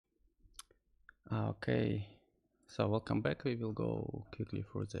Okay, so welcome back. We will go quickly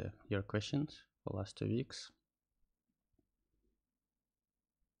through your questions for last 2 weeks.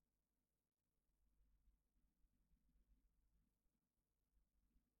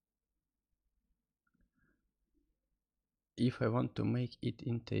 If I want to make it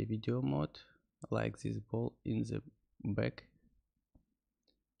into a video mode, like this ball in the back,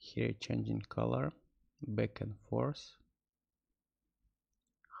 here changing color, back and forth,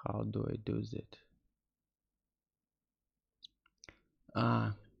 how do I do that?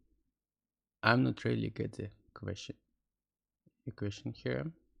 I'm not really get the equation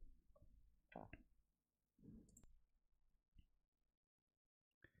here.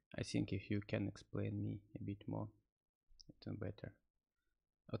 I think if you can explain me a bit more, it's better.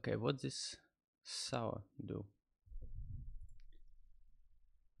 Okay, what this sour do?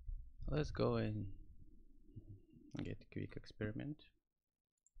 Let's go and get a quick experiment.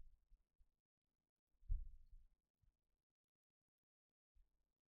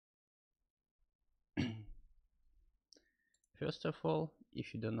 First of all,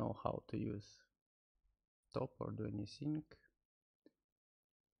 if you don't know how to use top or do anything,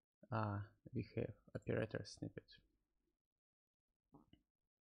 we have operator snippet.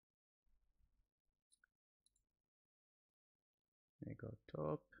 We go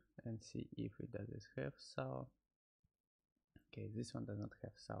top and see if it does have saw. Okay, this one does not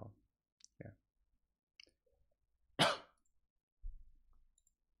have saw here.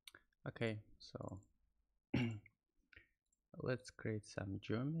 Okay, so let's create some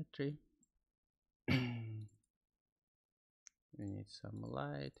geometry. We need some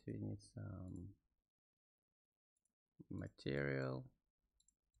light, we need some material,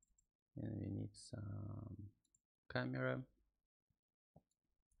 and we need some camera.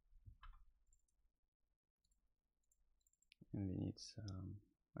 And we need some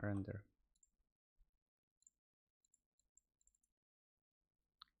render.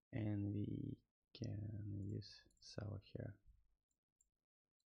 And we can use saw here.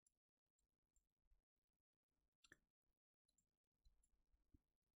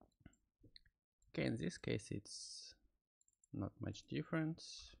 Okay, in this case it's not much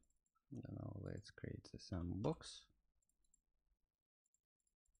difference. Now let's create some box.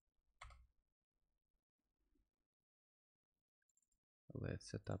 Let's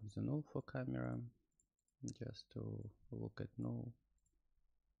set up the null for camera just to look at null.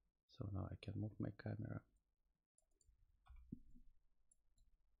 So now I can move my camera.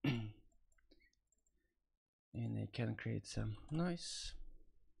 And I can create some noise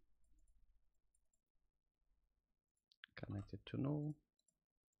connected to null.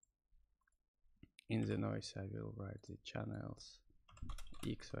 In the noise I will write the channels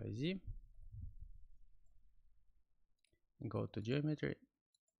X, Y, Z. Go to geometry,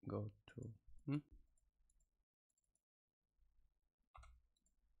 go to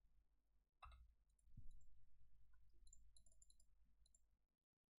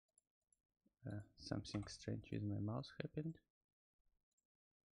something strange with my mouse happened.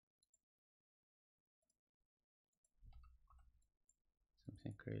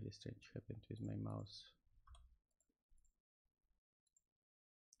 Something really strange happened with my mouse.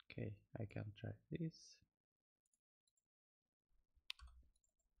 Okay, I can try this.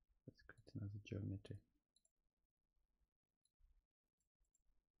 Let's create another geometry.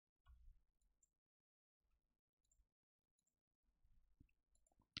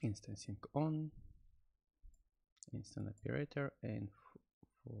 Instancing on, instant operator, and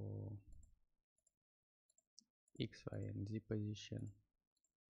for X, Y, and Z position,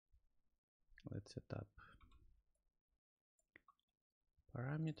 let's set up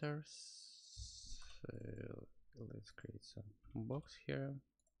parameters. Let's create some box here.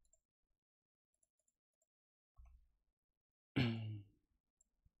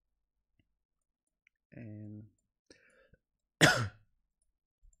 And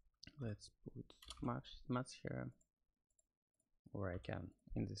let's put max here, or I can,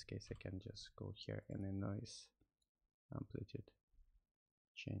 in this case I can just go here and a noise amplitude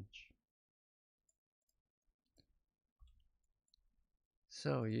change.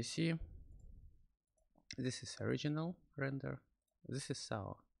 So you see, this is original render, this is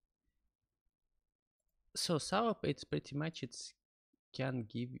saw. So saw, it's pretty much, it can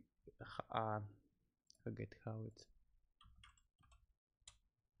give forget how it's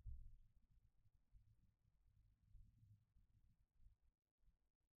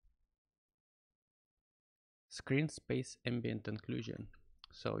screen space ambient occlusion.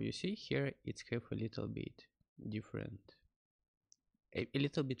 So you see here it's have a little bit different, a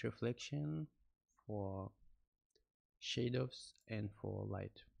little bit reflection for shadows and for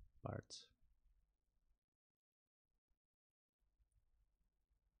light parts.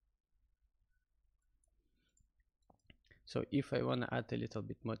 So if I want to add a little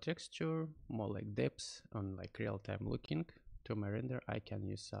bit more texture, more like depth on like real-time looking to my render, I can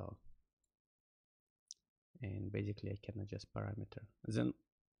use saw. And basically I can adjust parameter. Then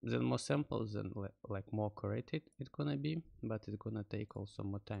more samples, then like more corrected it's gonna be, but it's gonna take also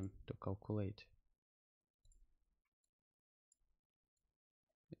more time to calculate.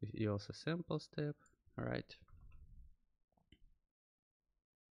 You also sample step, right?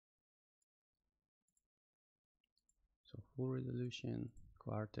 So full resolution,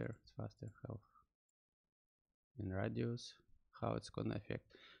 quarter, faster, half, and radius, how it's gonna affect.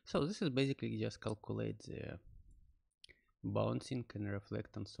 So this is basically just calculate the bouncing and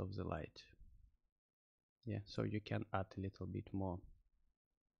reflectance of the light. Yeah, so you can add a little bit more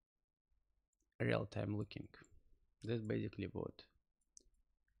real-time looking. That's basically what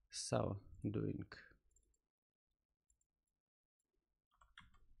saw doing.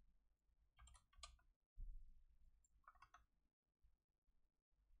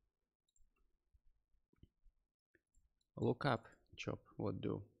 Lookup chop what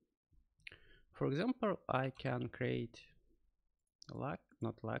do. For example, I can create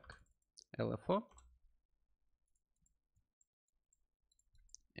LFO,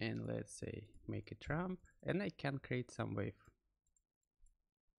 and let's say make it ramp, and I can create some wave.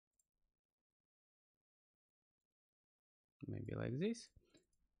 Maybe like this.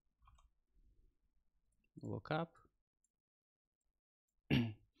 Lookup.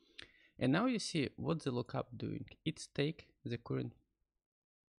 And now you see what the lookup doing. It's take the current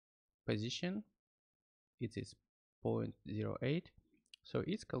position. It is 0.08. So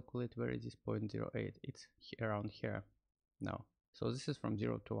it's calculate where is this 0.08. It's around here now. So this is from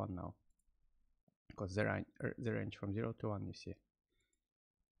 0 to 1 now, because the range from 0 to 1 you see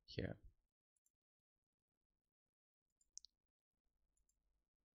here.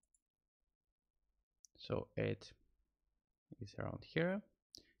 So 8 is around here.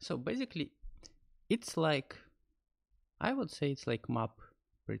 So basically it's like, I would say it's like map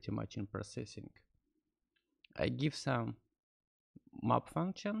pretty much in processing. I give some map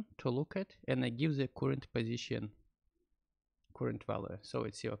function to look at, and I give the current position, current value. So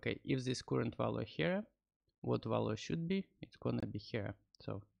it's okay, if this current value here, what value should be, it's gonna be here.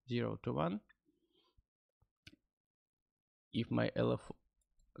 So 0 to 1. If my LF,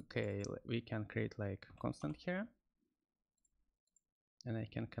 okay, we can create like constant here, and I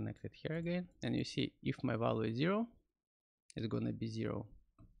can connect it here again, and you see if my value is 0, it's gonna be 0.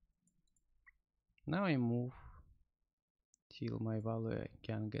 Now I move till my value I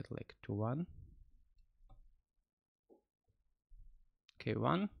can get like to 1. Okay,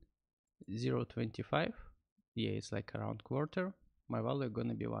 1, 0, 25. Yeah, it's like around quarter. My value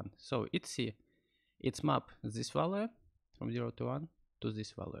gonna be 1. So it's map this value from 0 to 1 to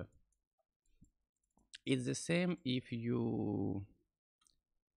this value. It's the same if you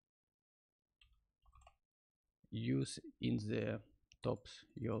use in the tops,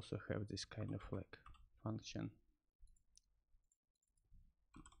 you also have this kind of like function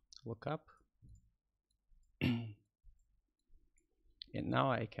lookup. And now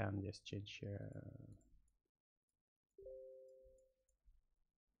I can just change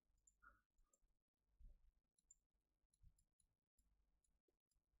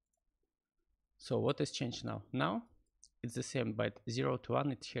so what has changed now? Now it's the same, but 0 to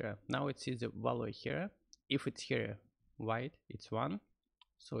 1 it's here. Now it sees the value here. If it's here white, it's 1,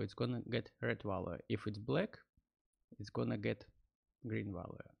 so it's gonna get red value. If it's black, it's gonna get green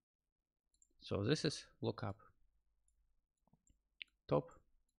value. So this is lookup. Top,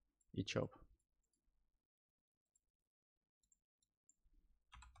 e chop.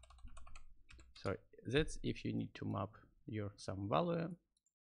 So that's if you need to map your some value,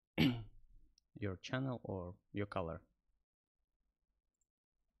 your channel or your color.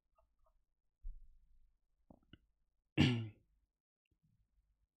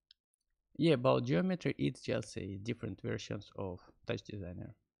 Yeah, about geometry, it's just a different versions of Touch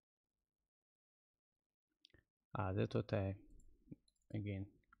Designer. That's what I again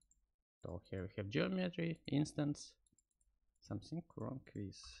told. Here we have geometry instance. Something wrong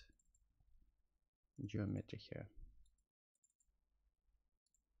with geometry here.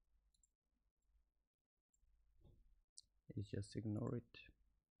 You just ignore it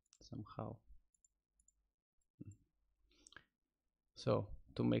somehow. So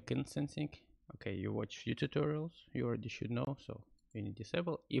to make instancing, okay, you watch few tutorials, you already should know, so you need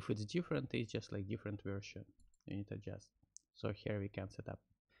disable. If it's different, it's just like different version, you need to adjust. So here we can set up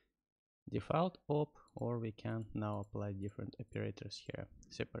default op, or we can now apply different operators here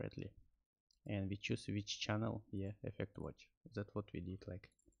separately, and we choose which channel, yeah, effect watch. That's what we did like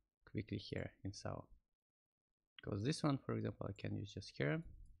quickly here in saw. because this one, for example, I can use just here,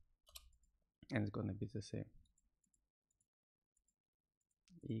 and it's gonna be the same.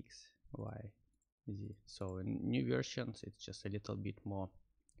 X, Y, Z. So in new versions, it's just a little bit more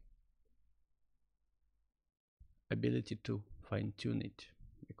ability to fine-tune it,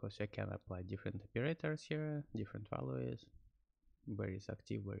 because I can apply different operators here, different values, where is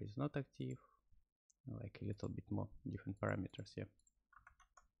active, where is not active, like a little bit more different parameters here.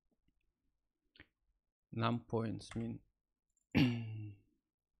 Num points mean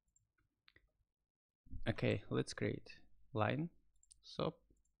okay, let's create line sop,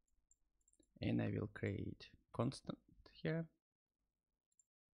 and I will create constant here,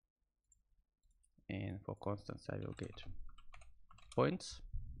 and for constants I will get points.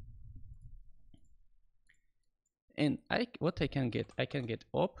 And what I can get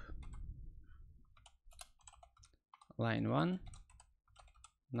op line 1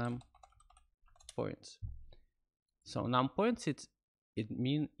 num points. So num points, it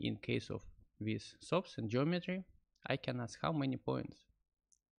mean in case of these sops and geometry, I can ask how many points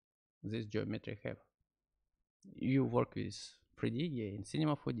this geometry have. You work with 3D, yeah, in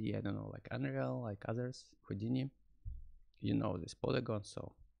Cinema 4D, I don't know, like Unreal, like others, Houdini, you know this polygon.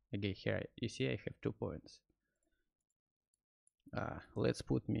 So again, here you see I have 2 points. Let's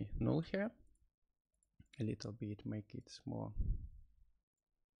put me null here a little bit, make it small.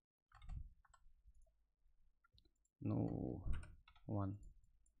 No, 1.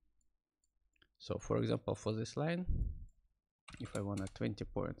 So for example, for this line, if I want a 20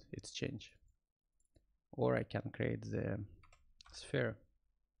 points, it's change. Or I can create the sphere,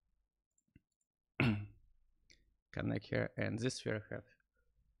 connect here, and this sphere have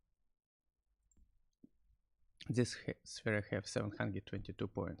sphere have 722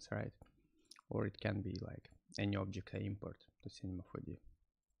 points, right? Or it can be like any object I import to Cinema 4D,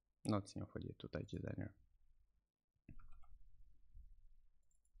 not Cinema 4D, to Touch Designer.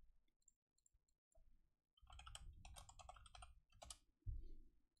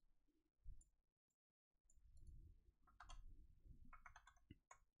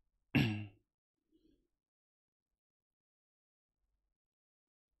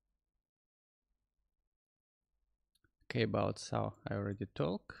 Okay, about saw I already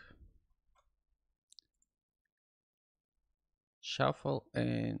talked. Shuffle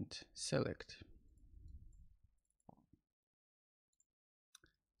and select.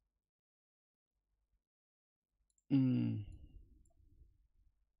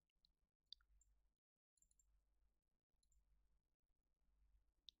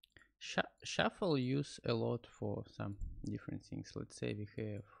 Shuffle use a lot for some different things. Let's say we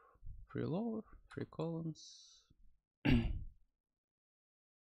have 3 rows, 3 columns.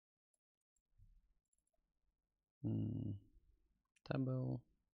 Table.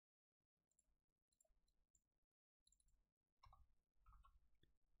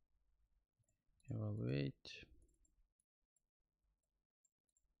 Evaluate.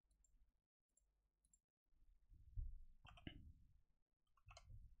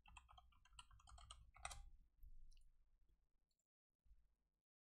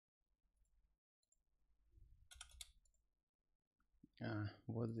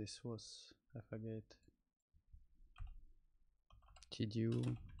 What this was, I forget.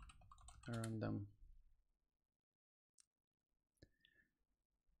 TDU random.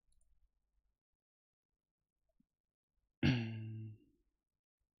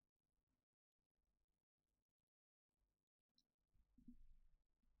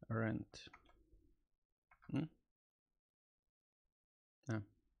 Rent.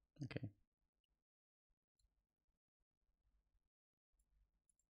 Okay.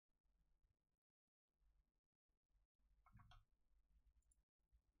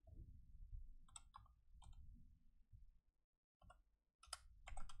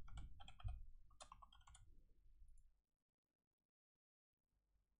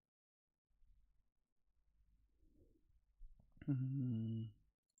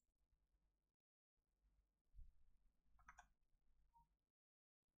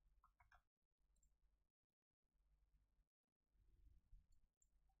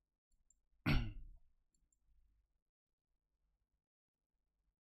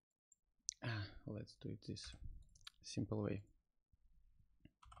 Let's do it this simple way.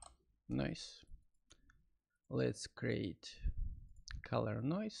 Noise. Let's create color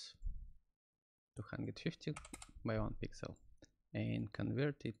noise 250 by 1 pixel and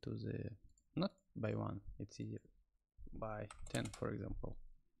convert it to the, not by 1, it's easier, by 10 for example.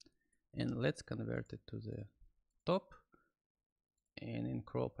 And let's convert it to the top, and in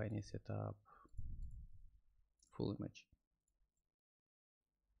crop I need to set up full image.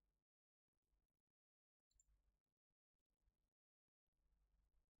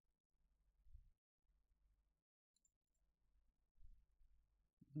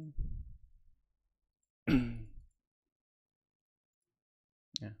 Yeah.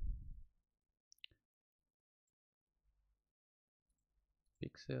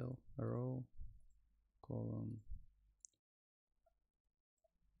 Pixel, row, column.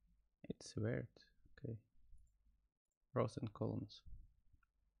 It's weird. Okay. Rows and columns.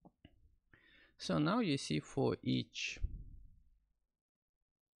 So now you see for each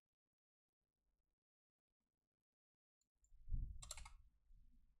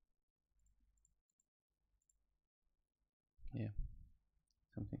yeah,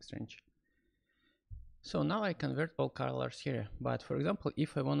 something strange. So now I convert all colors here. But for example,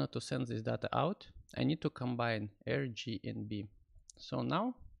 if I wanted to send this data out, I need to combine R, G, and B. So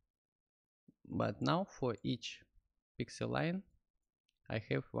now, but now for each pixel line, I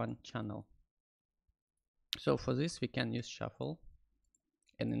have one channel. So for this, we can use shuffle.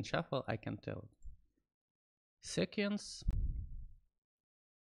 And in shuffle, I can tell sequence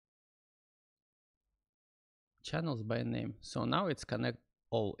channels by name. So now it's connect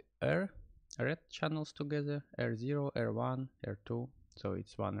all red channels together, R0, R1, R2. So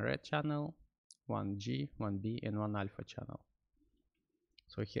it's one red channel, one G, one B, and one alpha channel.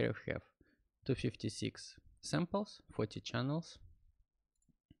 So here we have 256 samples, 40 channels,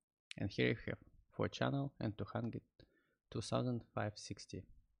 and here we have 4 channel and 2560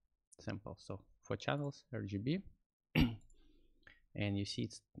 samples. So 4 channels RGB, and you see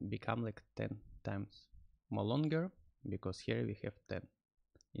it's become like 10 times more longer because here we have 10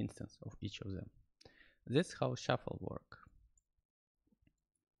 instances of each of them. That's how shuffle work.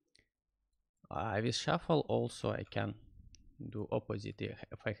 With shuffle also I can do opposite.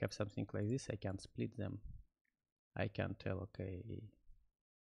 If I have something like this, I can split them. I can tell, okay,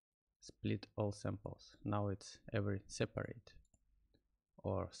 split all samples. Now it's every separate,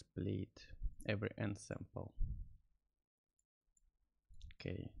 or split every n sample.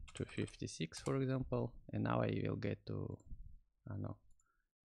 Okay, 256 for example, and now I will get to, I don't know,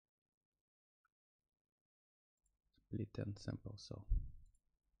 split n samples. So,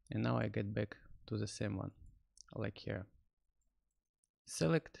 and now I get back to the same one, like here.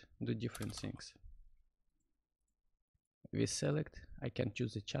 Select, do different things. With select, I can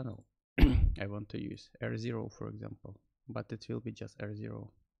choose the channel I want to use, R0 for example, but it will be just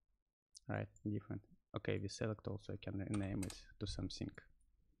R0, right? Different. Okay, with select also I can rename it to something.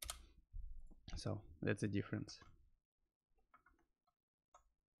 So that's the difference.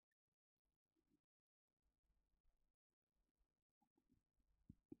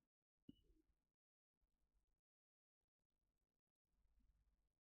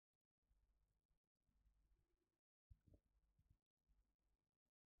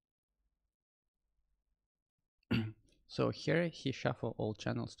 So here he shuffle all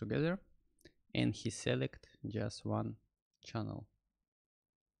channels together and he select just one channel,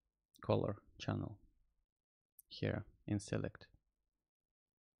 color channel, here in select.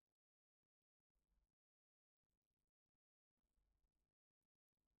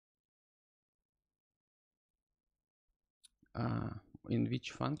 In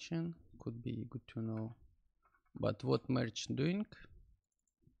which function could be good to know, but what merge doing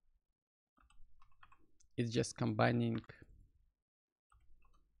is just combining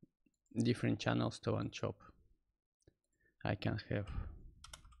different channels to one chop. I can have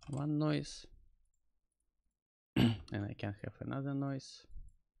one noise and I can have another noise,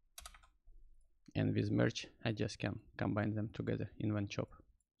 and with merge I just can combine them together in one chop,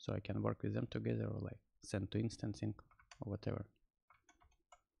 so I can work with them together or like send to instancing or whatever.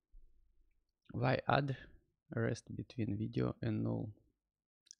 Why add rest between video and null?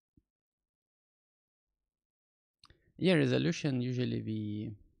 Yeah, resolution usually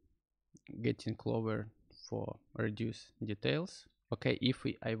we getting lower for reduce details. Okay, if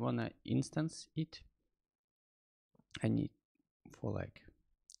I wanna instance it, I need for like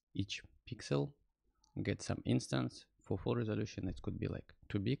each pixel get some instance. For full resolution it could be like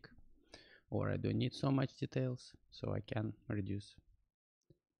too big, or I don't need so much details, so I can reduce.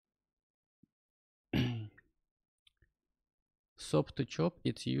 Sop to chop,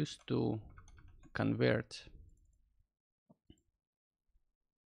 it's used to convert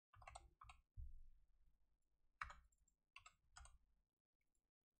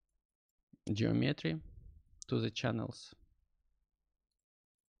geometry to the channels.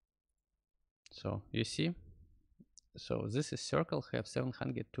 So you see, so this is circle have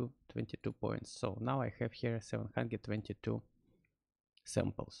 722 points. So now I have here 722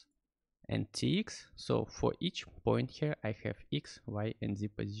 samples. And tx, so for each point here I have x, y, and z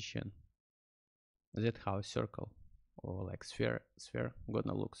position. That's how a circle or like sphere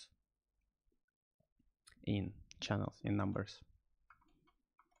gonna looks in channels, in numbers.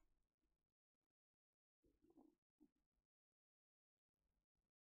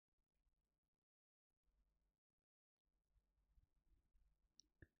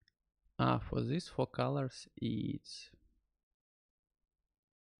 For these four colors, it's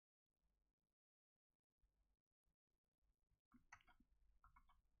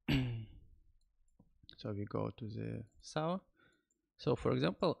so we go to the saw. So for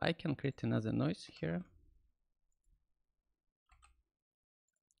example, I can create another noise here,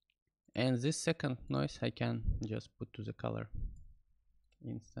 and this second noise I can just put to the color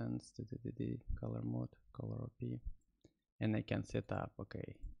instance, color mode, color op, and I can set up,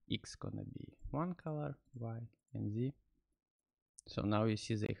 okay, X gonna be one color, Y and Z. So now you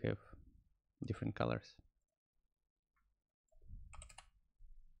see they have different colors.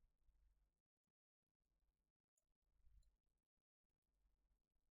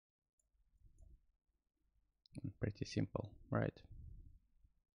 Pretty simple, right?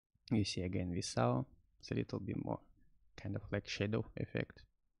 You see again we saw it's a little bit more kind of like shadow effect.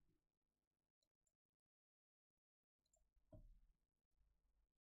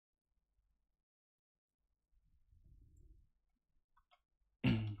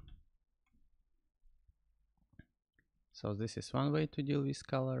 So this is one way to deal with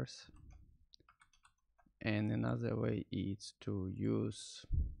colors, and another way is to use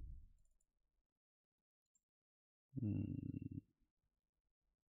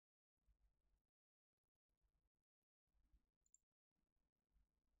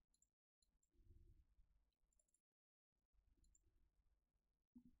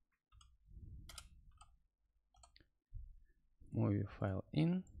movie file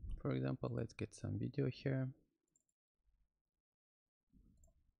in. For example, let's get some video here,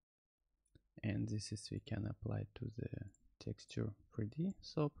 and this is we can apply to the texture 3D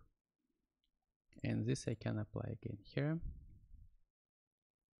soap, and this I can apply again here.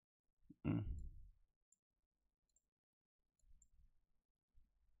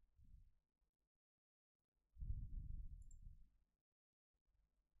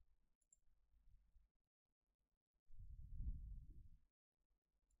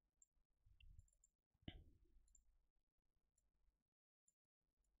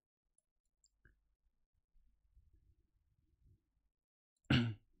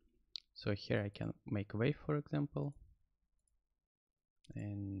 So here I can make wave, for example,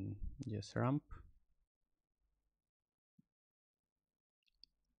 and just ramp,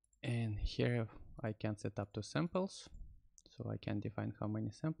 and here I can set up two samples, so I can define how many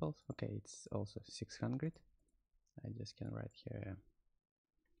samples. Okay, it's also 600. I just can write here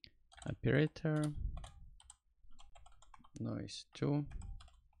operator noise 2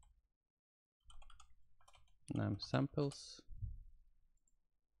 num samples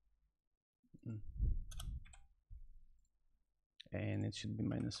and it should be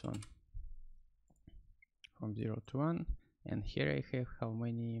 -1 from 0 to 1, and here I have how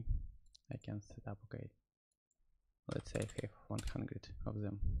many I can set up. Okay, let's say I have 100 of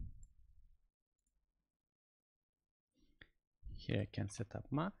them. Here I can set up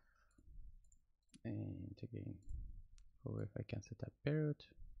math, and again for wave I can set up period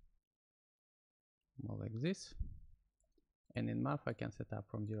more like this, and in math I can set up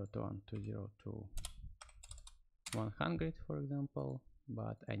from 0 to 1 to 0 to 100, for example,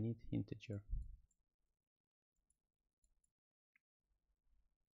 but I need integer.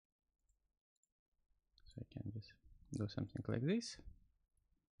 So I can just do something like this,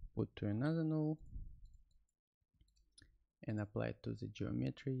 put to another null, and apply it to the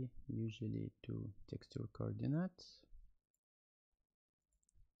geometry, usually to texture coordinates.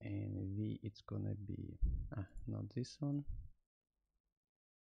 And V, it's gonna be not this one,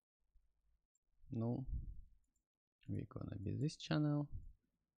 null. We're gonna be this channel,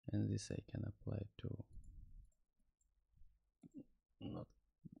 and this I can apply to not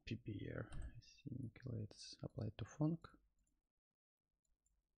PBR. I think let's apply to funk.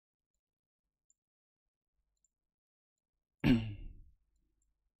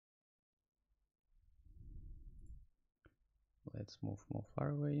 Let's move more far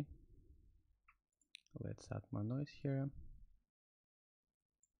away. Let's add more noise here.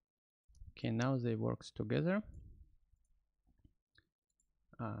 Okay, now they works together.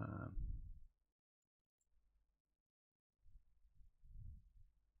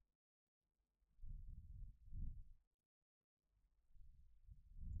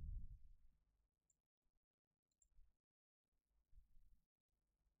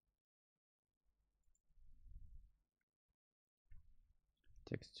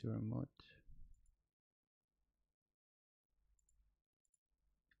 Texture mode.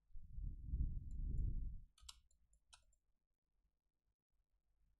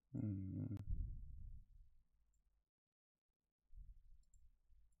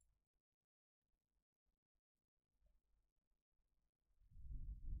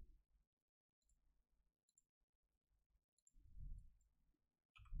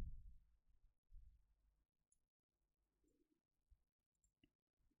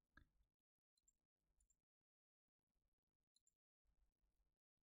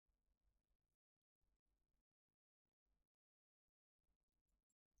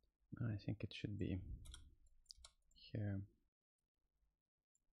 I think it should be here.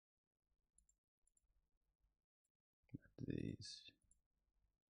 This,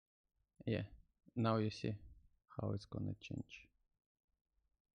 yeah, now you see how it's gonna change.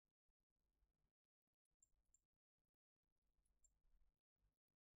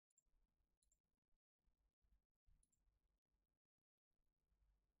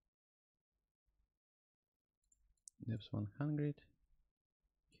 Depth 100,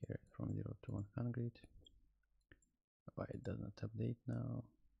 here from 0 to 100. Why it does not update now?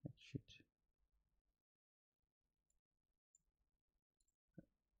 It should.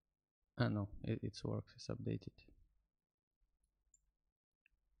 Ah no, it works, it's updated.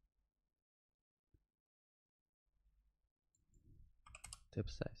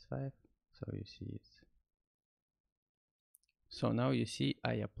 Depth size 5, so you see it. So now you see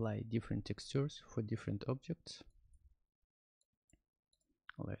I apply different textures for different objects.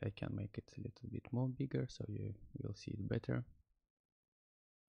 I can make it a little bit more bigger so you will see it better.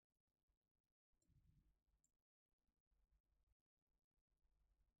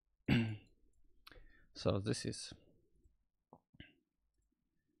 So this is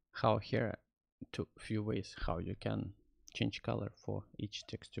how here to few ways how you can change color for each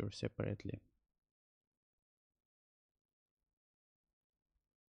texture separately.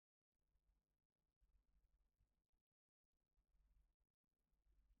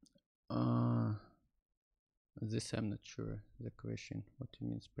 This I'm not sure the question what you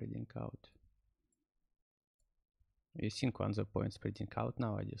mean spreading out. You think on the point spreading out,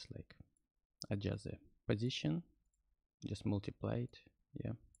 now I just like adjust the position, just multiply it,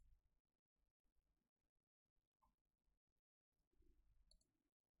 yeah.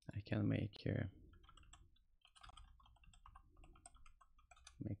 I can make here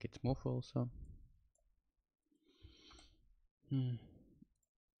make it move also.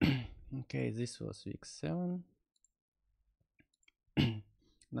 Okay, this was week 7.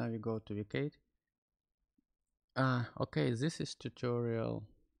 Now we go to week 8. Okay, this is tutorial.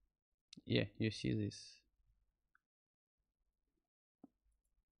 Yeah, you see this.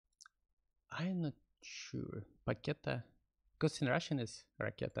 I'm not sure. Paketa, because in Russian is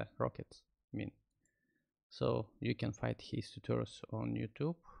raketa, rockets, I mean. So you can find his tutorials on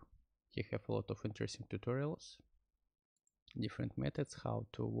YouTube. He have a lot of interesting tutorials, different methods how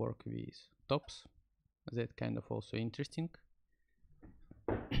to work with tops. That kind of also interesting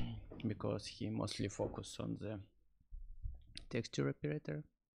because he mostly focus on the texture operator,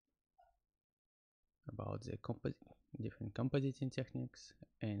 about the different compositing techniques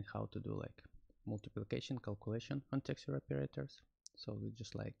and how to do like multiplication calculation on texture operators. So we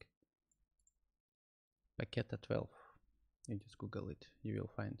just like Paketa 12. You just Google it, you will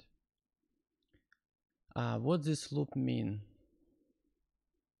find. What this loop mean?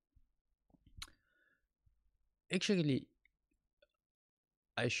 Actually,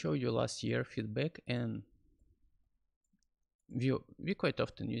 I showed you last year feedback, and we quite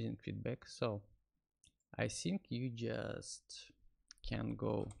often using feedback, so I think you just can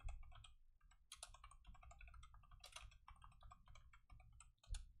go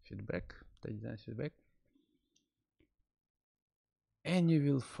feedback, the design feedback, and you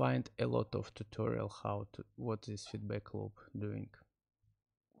will find a lot of tutorial how to what is feedback loop doing.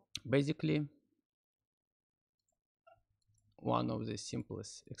 Basically, one of the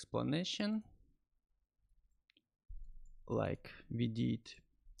simplest explanation, like we did.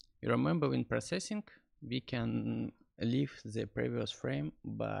 You remember in processing, we can leave the previous frame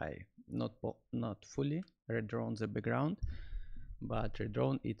by not fully redrawn the background, but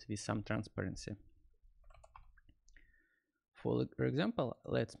redrawn it with some transparency. For example,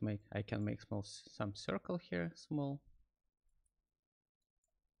 I can make some circle here, small.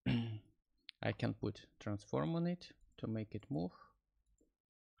 I can put transform on it to make it move.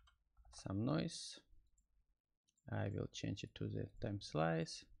 Some noise. I will change it to the time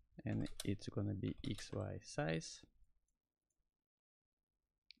slice, and it's gonna be XY size.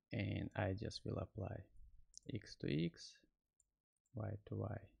 And I just will apply X to X, Y to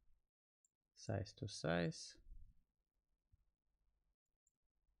Y, size to size.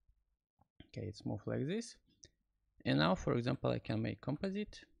 Okay, it's moved like this. And now, for example, I can make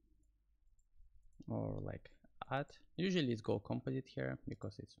composite or like add. Usually it's go composite here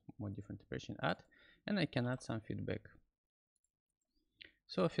because it's more different operation, add, and I can add some feedback.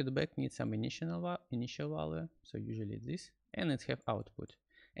 So feedback needs some initial value, so usually this, and it have output.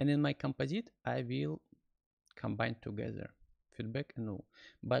 And in my composite, I will combine together feedback and null.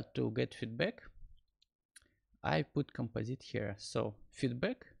 But to get feedback, I put composite here. So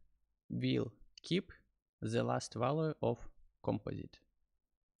feedback will keep the last value of composite.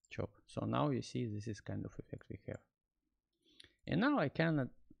 chop. So now you see this is kind of effect we have. And now I can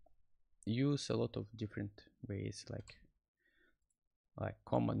use a lot of different ways, like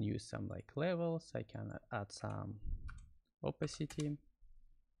common use some like levels. I can add some opacity,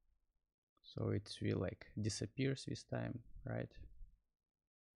 so it will like disappears with time, right?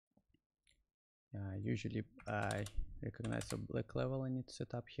 Usually I recognize a black level I need to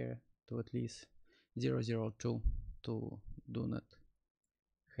set up here to at least 002 to do not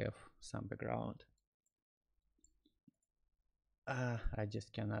have some background. I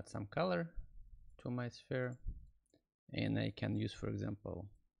just can add some color to my sphere, and I can use, for example,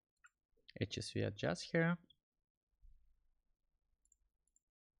 HSV adjust here.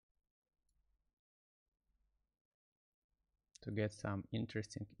 To get some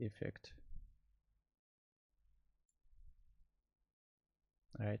interesting effect.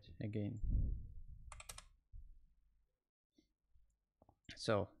 Right, again.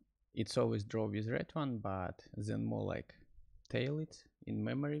 So it's always draw with red one, but then more like tail it in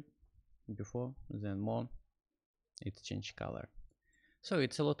memory before, then more it change color. So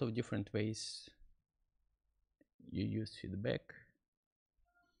it's a lot of different ways you use feedback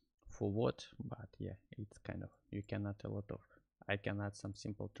for what, but yeah, it's kind of, you can add a lot of, I can add some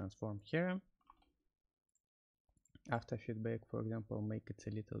simple transform here. After feedback, for example, make it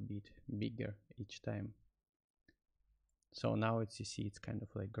a little bit bigger each time. So now it's, you see, it's kind of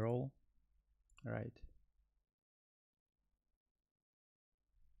like grow, right?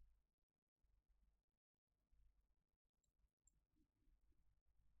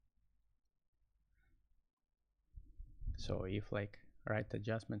 So if like right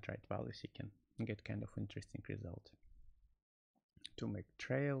adjustment, right values, you can get kind of interesting result. To make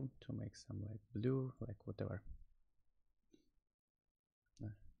trail, to make some like blue, like whatever.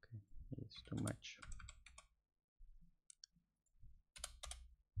 Okay, it's too much.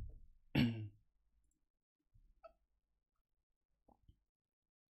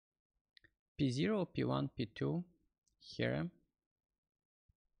 P0, P1, P2 here.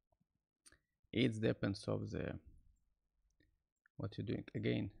 It depends of the what you're doing.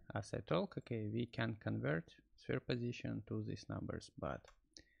 Again, as I talk, okay, we can convert sphere position to these numbers, but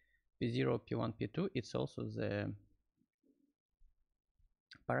P0, P1, P2, it's also the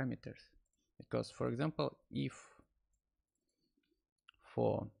parameters. Because for example, if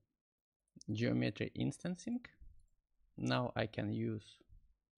for geometry instancing, now I can use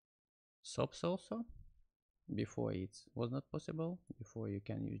SOPs also. Before it was not possible. Before you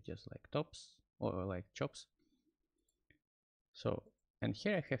can use just like tops or like chops. So, and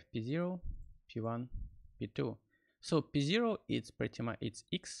here I have P0, P1, P2. So P0 it's pretty much it's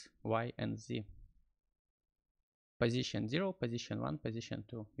X, Y, and Z. Position 0, position 1, position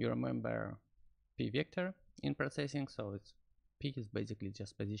 2. You remember P vector in processing, so it's P is basically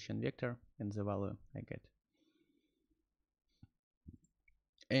just position vector and the value I get.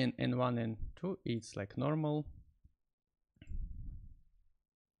 And N1 and 2 it's like normal.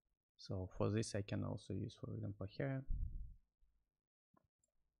 So for this I can also use, for example, here.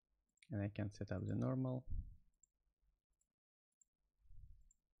 And I can set up the normal.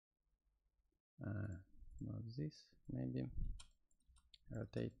 Not this, maybe.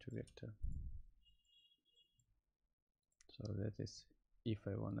 Rotate to vector. So that is if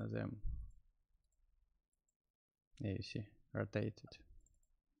I want them. Yeah, you see, rotate it.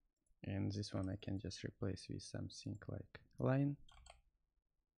 And this one I can just replace with something like line.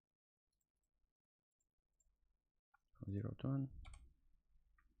 0 to 1.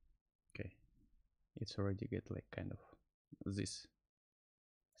 Okay, it's already get like kind of this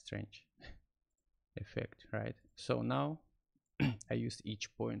strange effect, right? So now I use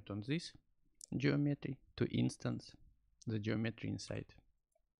each point on this geometry to instance the geometry inside.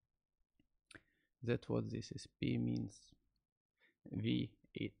 That's what this is. P means V,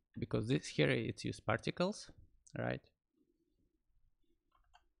 because this here it's use particles, right?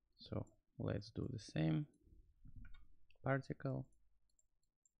 So let's do the same particle,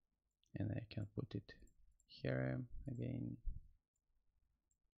 and I can put it here again.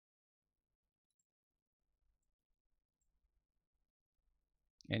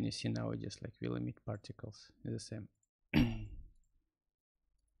 And you see now just like will emit particles is the same.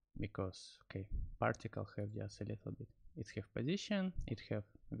 Because okay, particle have just a little bit. It have position, it have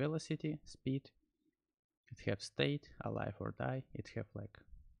velocity, speed, it have state, alive or die, it have like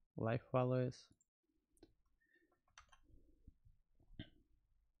life values.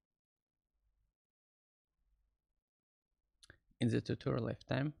 In the tutorial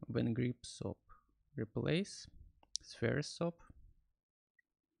lifetime, when grip SOP replace sphere SOP,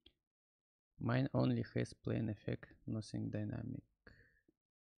 mine only has plane effect, nothing dynamic.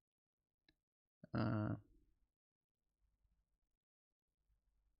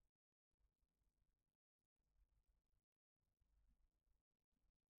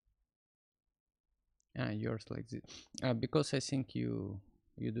 yours like this, because I think you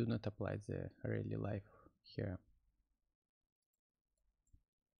do not apply the really life here,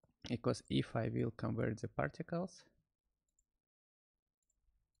 because if I will convert the particles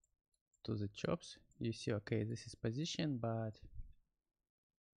to the chops, you see, okay, this is position, but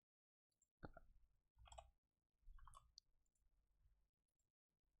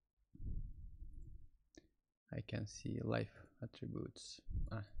I can see life attributes,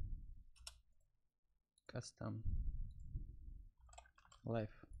 custom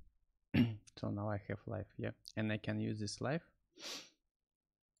life. So now I have life, yeah, and I can use this life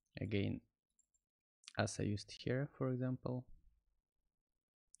again as I used here, for example,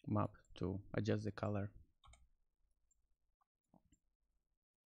 map to adjust the color.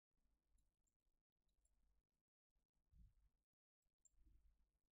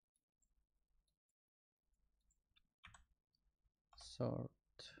 Sort,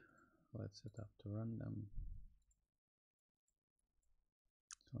 let's set up to random.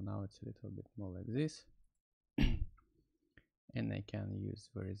 So now it's a little bit more like this. And I can use,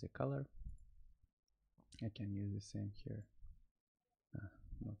 where is the color? I can use the same here,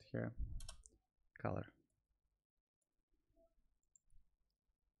 not here, color.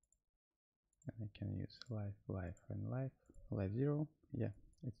 And I can use life, life, and life, life 0. Yeah,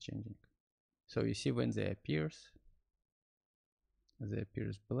 it's changing. So you see when they appears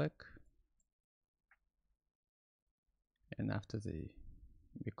black, and after they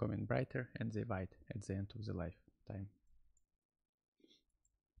becoming brighter, and they white at the end of the lifetime.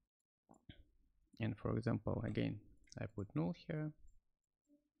 And for example, again, I put null here.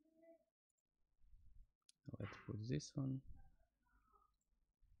 Let's put this one,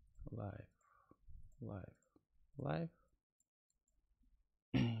 life, life, life.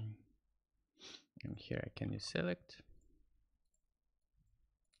 And here I can use select,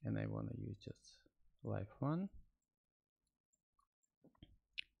 and I want to use just life 1.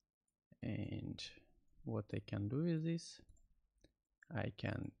 And what I can do is this, I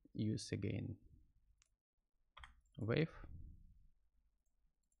can use again wave,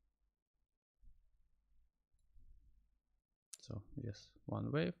 so just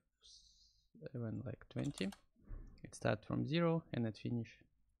one wave, even like 20. It starts from 0 and it finish,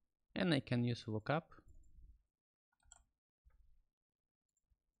 and I can use lookup.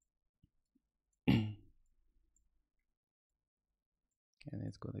 And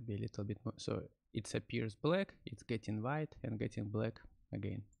it's gonna be a little bit more, so it appears black, it's getting white and getting black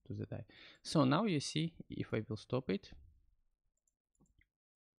again to the die. So now you see, if I will stop it,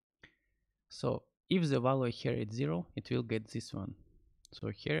 so if the value here is 0, it will get this one. So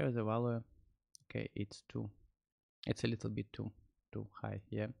here the value, okay, it's 2. It's a little bit too high,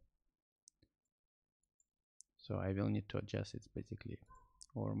 yeah. So I will need to adjust it basically,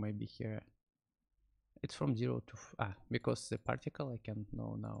 or maybe here it's from 0 to because the particle I can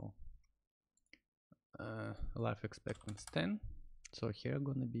know now life expectancy 10. So here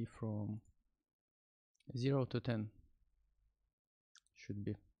gonna be from 0 to 10 should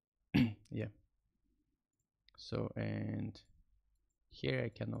be. Yeah. So, and here I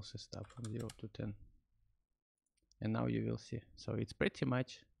can also start from 0 to 10, and now you will see, so it's pretty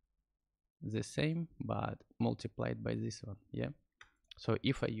much the same but multiplied by this one, yeah. So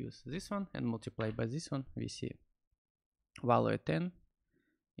if I use this one and multiply by this one, we see value at 10,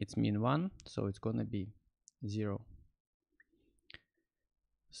 it's mean 1, so it's gonna be 0.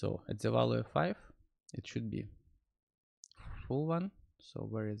 So at the value of 5, it should be full 1. So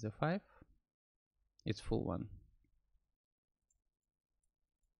where is the 5? It's full 1.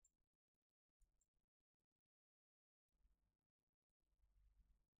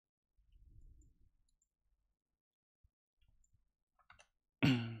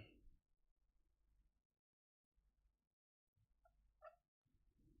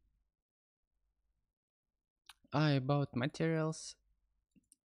 About materials,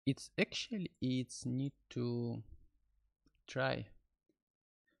 it's need to try.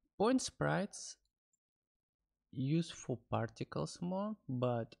 Point sprites use for particles more,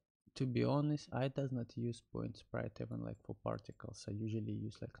 but to be honest, I does not use point sprite even like for particles. I usually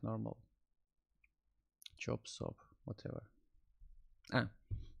use like normal chops of whatever.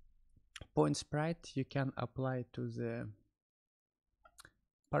 Point sprite you can apply to the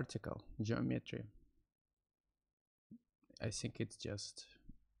particle geometry. I think it's just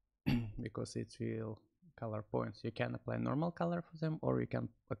because it will color points. You can apply normal color for them, or you can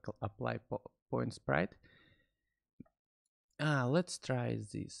apply point sprite. Let's try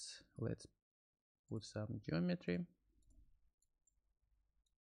this. Let's put some geometry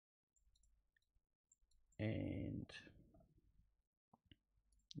and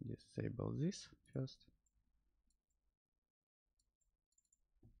disable this first.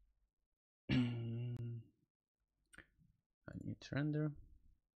 I need render.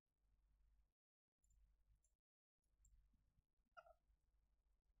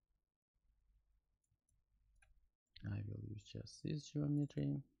 I will use just this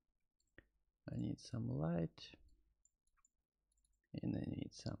geometry. I need some light and I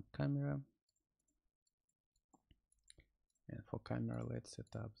need some camera. And for camera, let's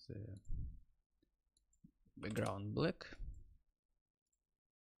set up the background black.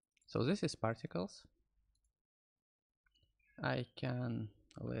 So this is particles. I can,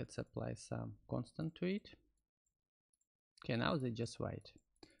 let's apply some constant to it. Okay, now they're just white.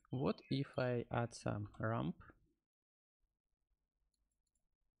 What if I add some ramp?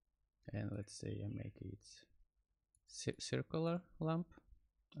 And let's say I make it circular ramp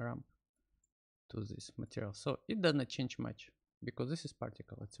to this material. So it doesn't change much because this is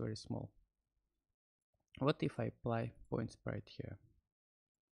particle, it's very small. What if I apply point sprite here?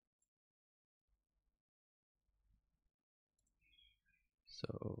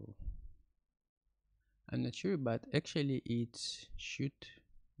 So I'm not sure, but actually it should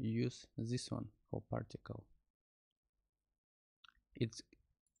use this one for particle. It's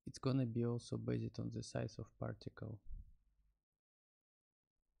gonna be also based on the size of particle.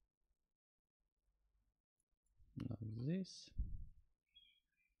 Not this.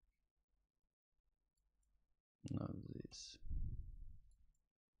 Not this.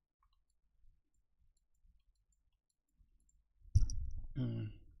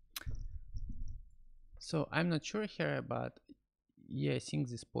 So I'm not sure here, but yeah, I think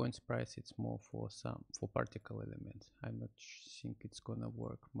this points price it's more for particle elements. I'm not think it's gonna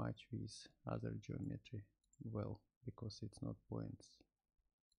work much with other geometry well because it's not points.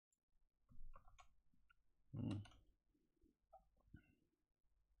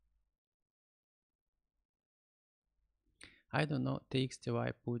 I don't know,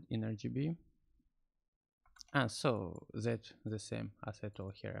 txty put in RGB. So that's the same as I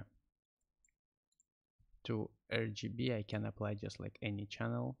told here. To RGB I can apply just like any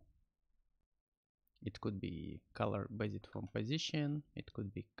channel. It could be color based from position, it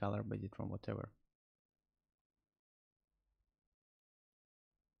could be color based from whatever.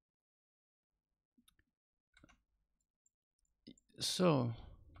 So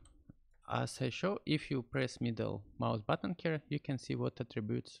as I show, if you press middle mouse button here, you can see what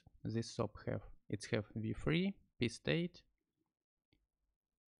attributes this SOP have. It's have v3, p state,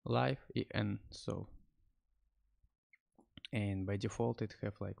 live, and so. And by default it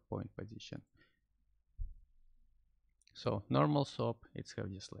have like point position. So normal SOP, it's have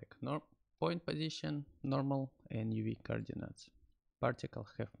just like point position, normal, and UV coordinates. Particle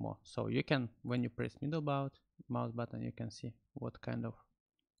have more. So you can, when you press middle mouse button, you can see what kind of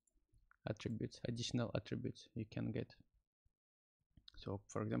attributes, additional attributes you can get. So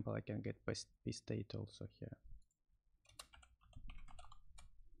for example, I can get p state also here.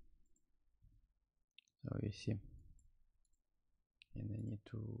 So you see, and I need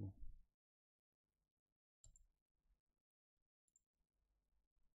to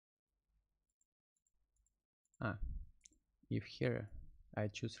if here I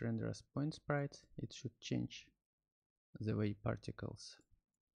choose render as point sprite, it should change the way particles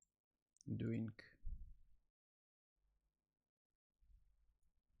doing,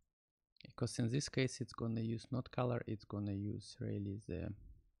 because in this case it's gonna use not color, it's gonna use really the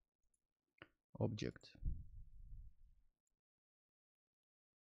object.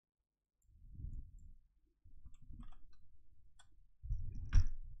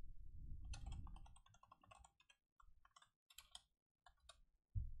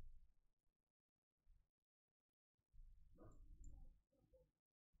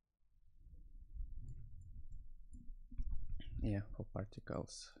 Yeah, for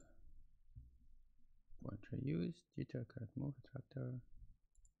particles. Point reuse, jitter, current move, attractor.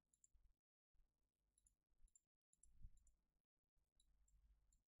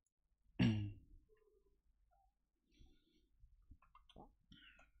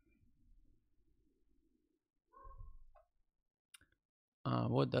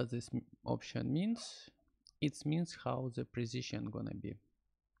 What does this option means? It means how the precision gonna be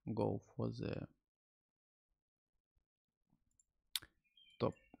go for the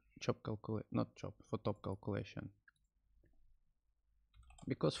top calculation.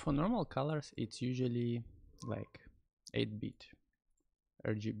 Because for normal colors it's usually like 8-bit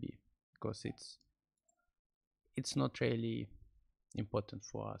RGB, because it's not really important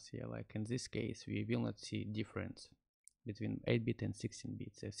for us here. Like in this case, we will not see difference between 8-bit and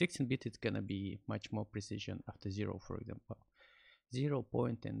 16-bit. So 16-bit is gonna be much more precision after 0, for example. 0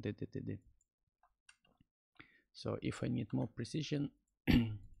 point and da. So if I need more precision,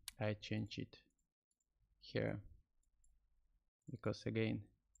 I change it here, because again,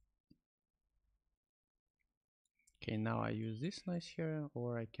 okay, now I use this noise here,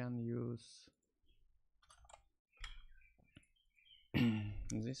 or I can use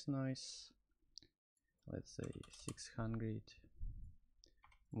this noise, let's say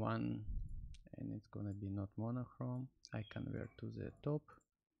 601, and it's gonna be not monochrome. I convert to the top,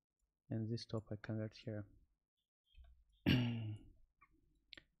 and this top I convert here.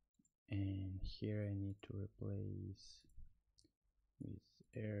 And here I need to replace with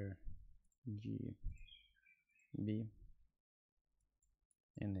RGB,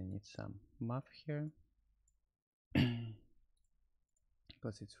 and I need some map here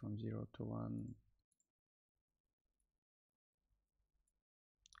because it's from 0 to 1.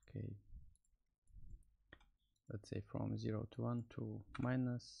 Okay, let's say from 0 to 1 to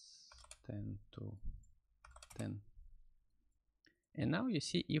 -10 to 10. And now you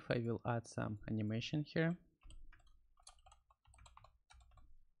see, if I will add some animation here,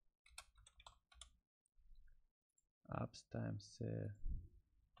 ups times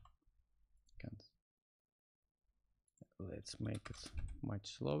let's make it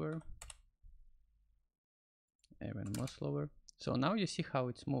much slower, even more slower. So now you see how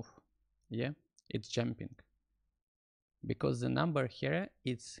it's move. Yeah, it's jumping because the number here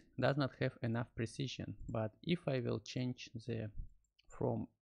does not have enough precision. But if I will change the from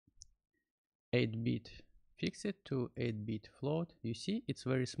 8-bit fixed to 8-bit float, you see it's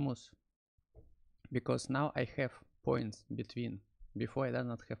very smooth, because now I have points between. Before I did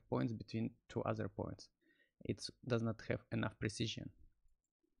not have points between two other points. It does not have enough precision.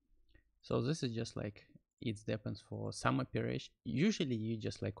 So this is just like, it depends for some operation. Usually you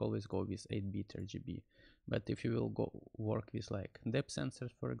just like always go with 8-bit RGB, but if you will go work with like depth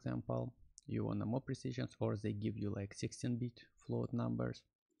sensors, for example, you want more precision, or they give you like 16-bit float numbers,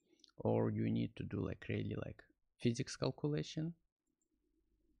 or you need to do like really like physics calculation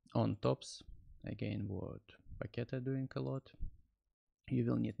on tops, again what Packet are doing a lot, you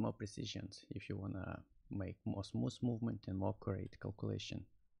will need more precision if you wanna make more smooth movement and more accurate calculation.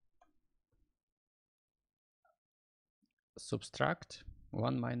 Subtract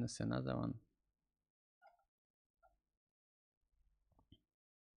one minus another one.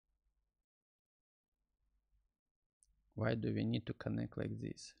 Why do we need to connect like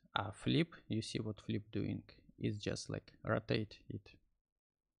this? Flip, you see what flip doing is just like rotate it.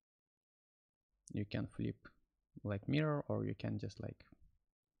 You can flip like mirror, or you can just like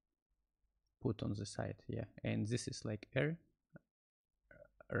put on the side. Yeah, and this is like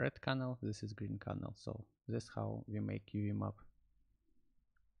red canal, this is green canal. So that's how we make UV map.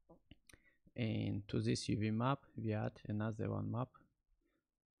 And to this UV map we add another one map.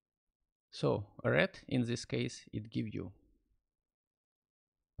 So red, in this case, it gives you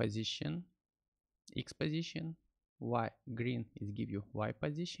position, X position, Y. Green is give you Y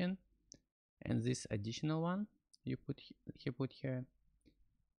position, and this additional one you put here,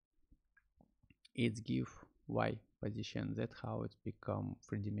 it give Y position. That's how it's become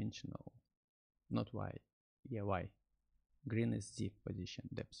three-dimensional. Not Y, yeah, Y. Green is Z position,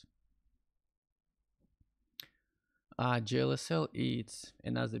 depth. GLSL, it's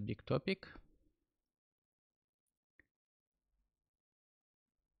another big topic.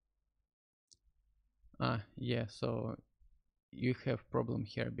 Yeah, so you have problem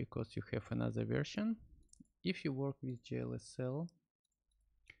here because you have another version. If you work with GLSL,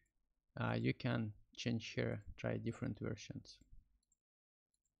 you can change here, try different versions.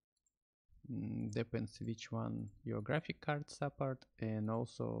 Depends which one your graphic card support, and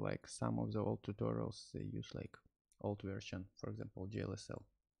also like some of the old tutorials they use like old version, for example GLSL.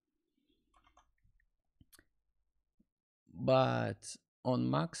 But on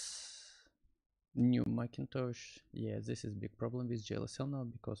Macs, new Macintosh, yeah, this is big problem with GLSL now,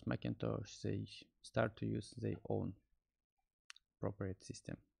 because Macintosh, they start to use their own appropriate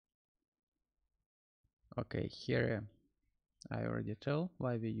system. Okay, here I already tell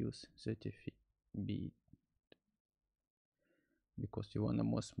why we use 30-bit, because you want a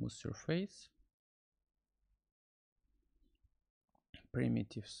more smooth surface.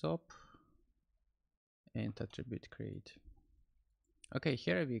 Primitive SOP and attribute create. Okay,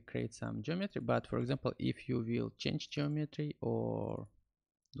 here we create some geometry, but for example, if you will change geometry or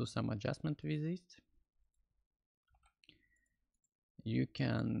do some adjustment with it, you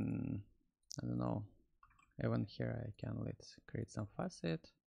can, I don't know, Even here I can, let's create some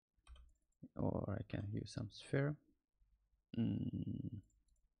facet, or I can use some sphere.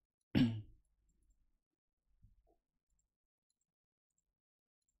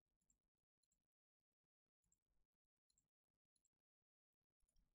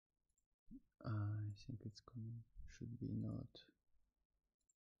 I think it's should be not.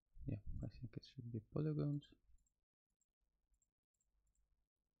 Yeah, I think it should be polygons.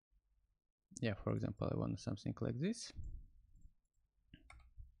 Yeah, for example, I want something like this.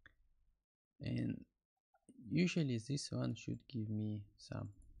 And usually this one should give me some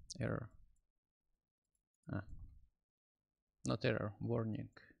error. Not error, warning.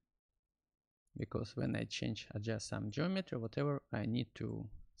 Because when I adjust some geometry, whatever, I need to,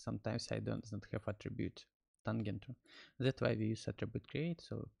 sometimes I don't have attribute tangent. That's why we use attribute create.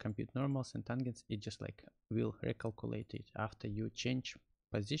 So compute normals and tangents, it just like will recalculate it after you change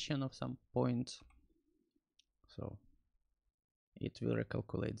position of some points. So it will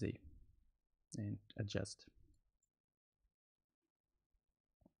recalculate the and adjust.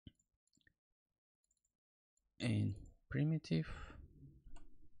 And primitive.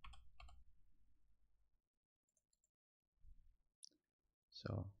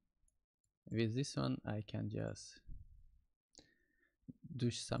 So with this one, I can just do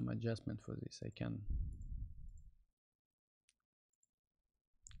some adjustment for this. I can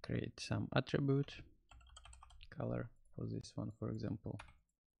create some attribute color for this one, for example.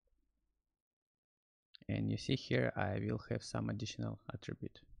 And you see here, I will have some additional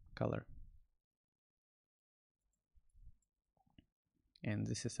attribute color. And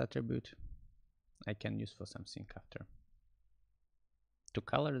this is attribute I can use for something after. To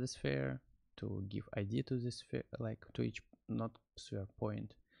color the sphere, to give ID to this sphere, like to each, not sphere,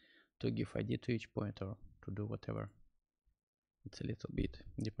 point, to give ID to each point, or to do whatever. It's a little bit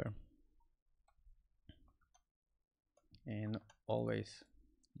deeper. And always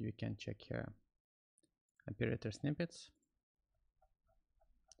you can check here operator snippets.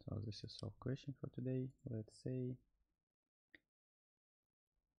 So this is all question for today. Let's say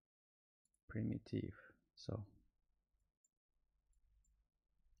primitive. So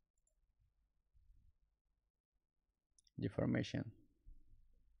deformation.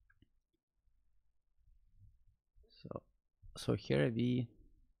 So here we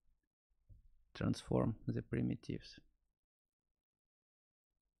transform the primitives.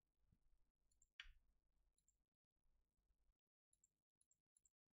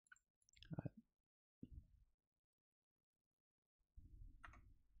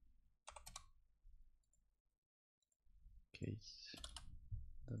 Okay,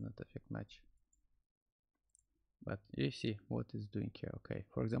 does not affect much. But you see what it's doing here. Okay,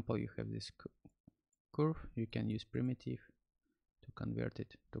 for example, you have this curve. You can use primitive to convert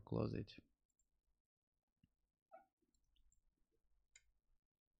it, to close it.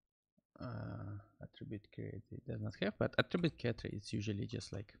 Attribute create it does not have, but attribute creator is usually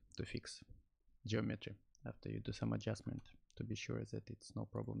just like to fix geometry after you do some adjustment to be sure that it's no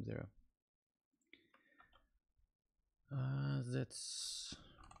problem there. That's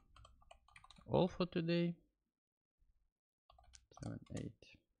all for today. 7, 8.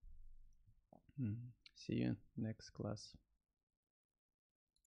 See you next class.